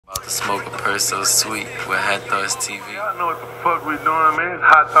Smoke a purse so sweet with HighThoughtsTV. Y'all know what the fuck we doing, man. It's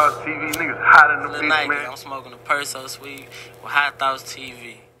HighThoughtsTV. Niggas hot in the bitch, man. I'm smoking a purse so sweet with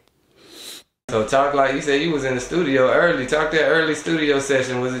HighThoughtsTV. So talk like you said you was in the studio early. Talk that early studio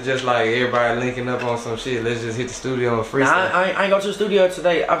session. Was it just like everybody linking up on some shit? Let's just hit the studio and freestyle. Nah, I ain't go to the studio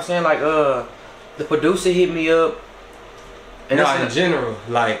today. I'm saying like the producer hit me up. And no, in general,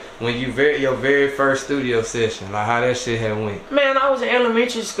 like when you your very first studio session, like how that shit had went. Man, I was in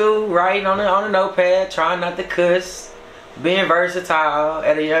elementary school, writing on a notepad, trying not to cuss, being versatile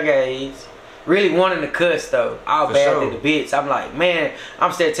at a young age. Really wanting to cuss though, all For bad sure. to the bits. I'm like, man,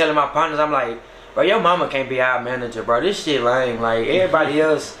 I'm still telling my partners, I'm like, bro, your mama can't be our manager, bro. This shit lame. Like everybody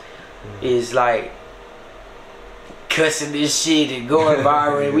else is like cussing this shit and going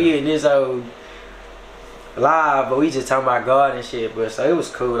viral. And we in this old live, but we just talking about God and shit. But so it was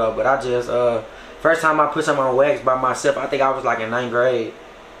cool though. But I just first time I put something on wax by myself, I think I was like in 9th grade.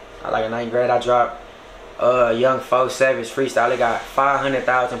 I dropped Young Folk Savage Freestyle. They got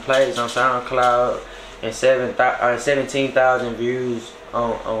 500,000 plays on SoundCloud and 17,000 views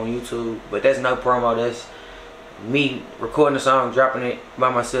on YouTube. But that's no promo. That's me recording the song, dropping it by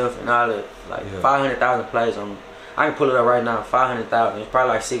myself, and all that. Like 500,000 plays on. I can pull it up right now. 500,000. It's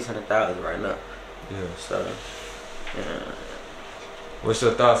probably like 600,000 right now. Yeah. So, yeah. What's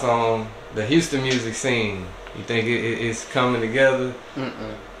your thoughts on the Houston music scene? You think it's coming together?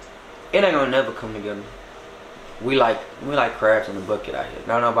 It ain't gonna never come together. We like crabs in the bucket out here.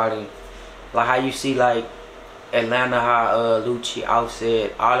 Not nobody like how you see like Atlanta, how Lucci,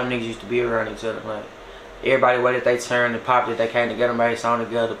 Offset, all them niggas used to be around each other. Like everybody waited they turn and popped it, they came together, made a song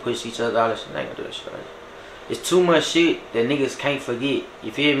together, push each other, all that shit. They ain't gonna do that shit. Right? It's too much shit that niggas can't forget.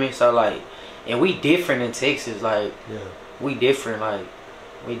 You feel me? So like, and we different in Texas. Like we different. Like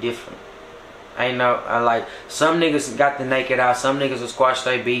we different. I know, I like some niggas got the naked out, some niggas will squash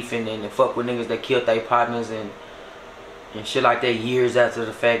they beefing and fuck with niggas that killed their partners and shit like that years after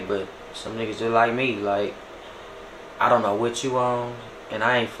the fact. But some niggas just like me, like I don't know what you on and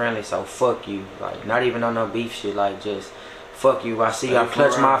I ain't friendly, so fuck you. Like not even on no beef shit, like just fuck you. I see you, I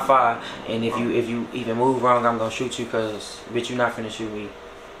clutch my fire, and if you even move wrong, I'm gonna shoot you, cause bitch you not finna shoot me.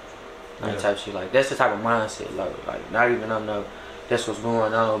 Like type shit. Like that's the type of mindset. Like not even on no that's what's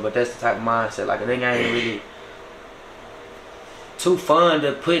going on, but that's the type of mindset. Like a nigga ain't really too fun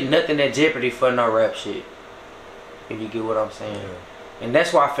to put nothing at jeopardy for no rap shit. If you get what I'm saying. And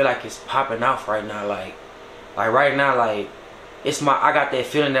that's why I feel like it's popping off right now. Like right now, like it's I got that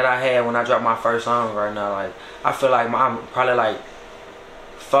feeling that I had when I dropped my first song right now. Like I feel like I'm probably like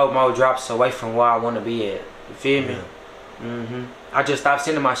 4 more drops away from where I want to be at. You feel me? I just stopped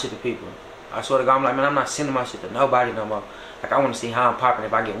sending my shit to people. I swear to God, I'm like, man, I'm not sending my shit to nobody no more. Like I want to see how I'm popping.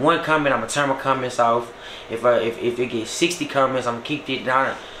 If I get 1 comment, I'm gonna turn my comments off. If it gets 60 comments, I'm gonna keep it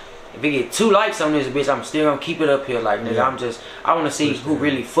down. If it get 2 likes on this bitch, I'm still gonna keep it up here. Like nigga, I want to see who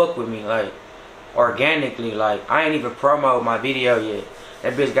really fuck with me, like organically. Like I ain't even promote my video yet.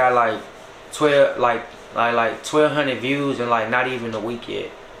 That bitch got like 1,200 views and like not even a week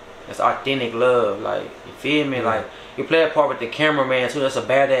yet. That's authentic love. Like you feel me? Like you play a part with the cameraman too. That's a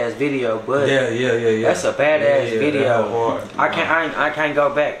badass video, but that's a badass video. I can't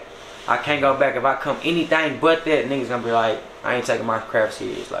go back. I can't go back. If I come anything but that, niggas gonna be like, I ain't taking my craft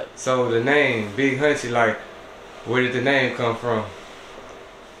serious. Like so the name Big Hunchie, like where did the name come from?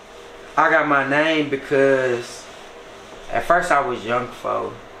 I got my name because at first I was young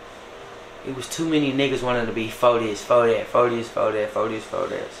folk. It was too many niggas wanting to be for this, for that, for this, for that, for this, for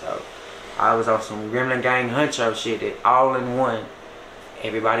that. So I was on some Gremlin Gang Huncho shit that all in one.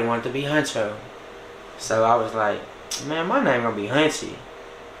 Everybody wanted to be Huncho. So I was like, man, my name gonna be Hunchie.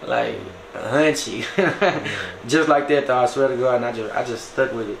 Like Hunchie. Just like that though, I swear to God, and I just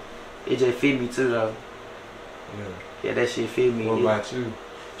stuck with it. It just fit me too though. Yeah, that shit fit me. What about you?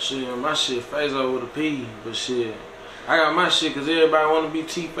 Shit, my shit Fazo with a P, but shit, I got my shit cause everybody wanna be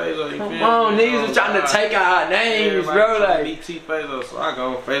T Fazo. Come on, niggas was trying to take out our names, bro. Like be T Fazo, so I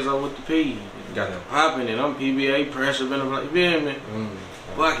go Fazo with the P. Got them popping it. I'm PBA pressure, been like, you feel me?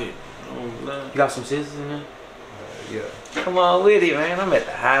 Fuck it. You got some sisters in there? Yeah. Come on with it, man. I'm at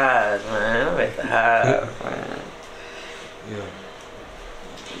the highs, man. I'm at the highs, man. Yeah.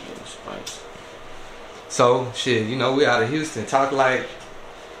 So shit, you know we out of Houston. Talk like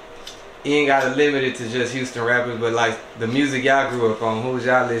you ain't gotta limit it to just Houston rappers, but like the music y'all grew up on, who was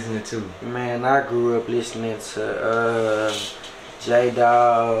y'all listening to? Man, I grew up listening to J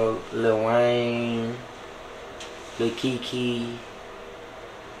Dog, Lil Wayne, Lil Kiki,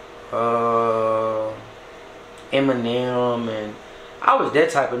 Eminem, and I was that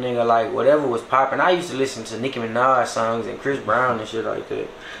type of nigga, like whatever was popping. I used to listen to Nicki Minaj songs and Chris Brown and shit like that.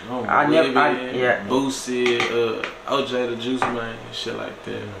 Boosie, OJ the Juice Man, shit like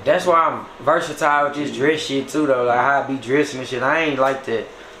that. That's why I'm versatile with this dress shit too though. Like how I be dressing and shit. I ain't like that.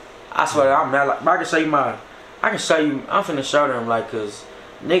 I swear I'm not like. I can show you I'm finna show them like, cause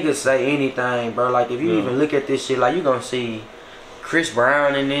niggas say anything, bro. Like if you even look at this shit, like you gonna see Chris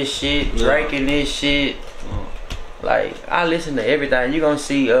Brown in this shit, Drake in this shit. Like I listen to everything. You gonna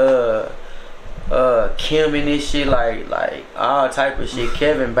see Kim in this shit, like all type of shit.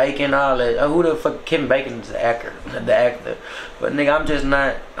 Kevin Bacon, all that. Who the fuck? Kevin Bacon is the actor, But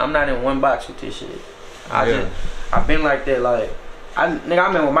nigga, I'm not in one box with this shit. I've been like that. Like I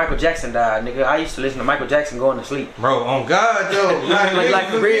remember when Michael Jackson died. Nigga, I used to listen to Michael Jackson going to sleep. Bro, on God, yo, like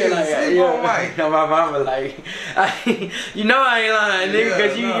for real, like my mama, like, you know I ain't lying, nigga,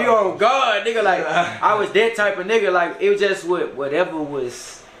 cause you on God, nigga. Like I was that type of nigga. Like it was just whatever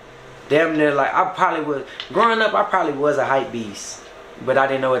was damn near. Like I probably was growing up. I probably was a hype beast, but I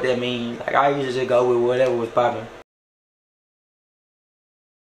didn't know what that means. Like I used to just go with whatever was popping.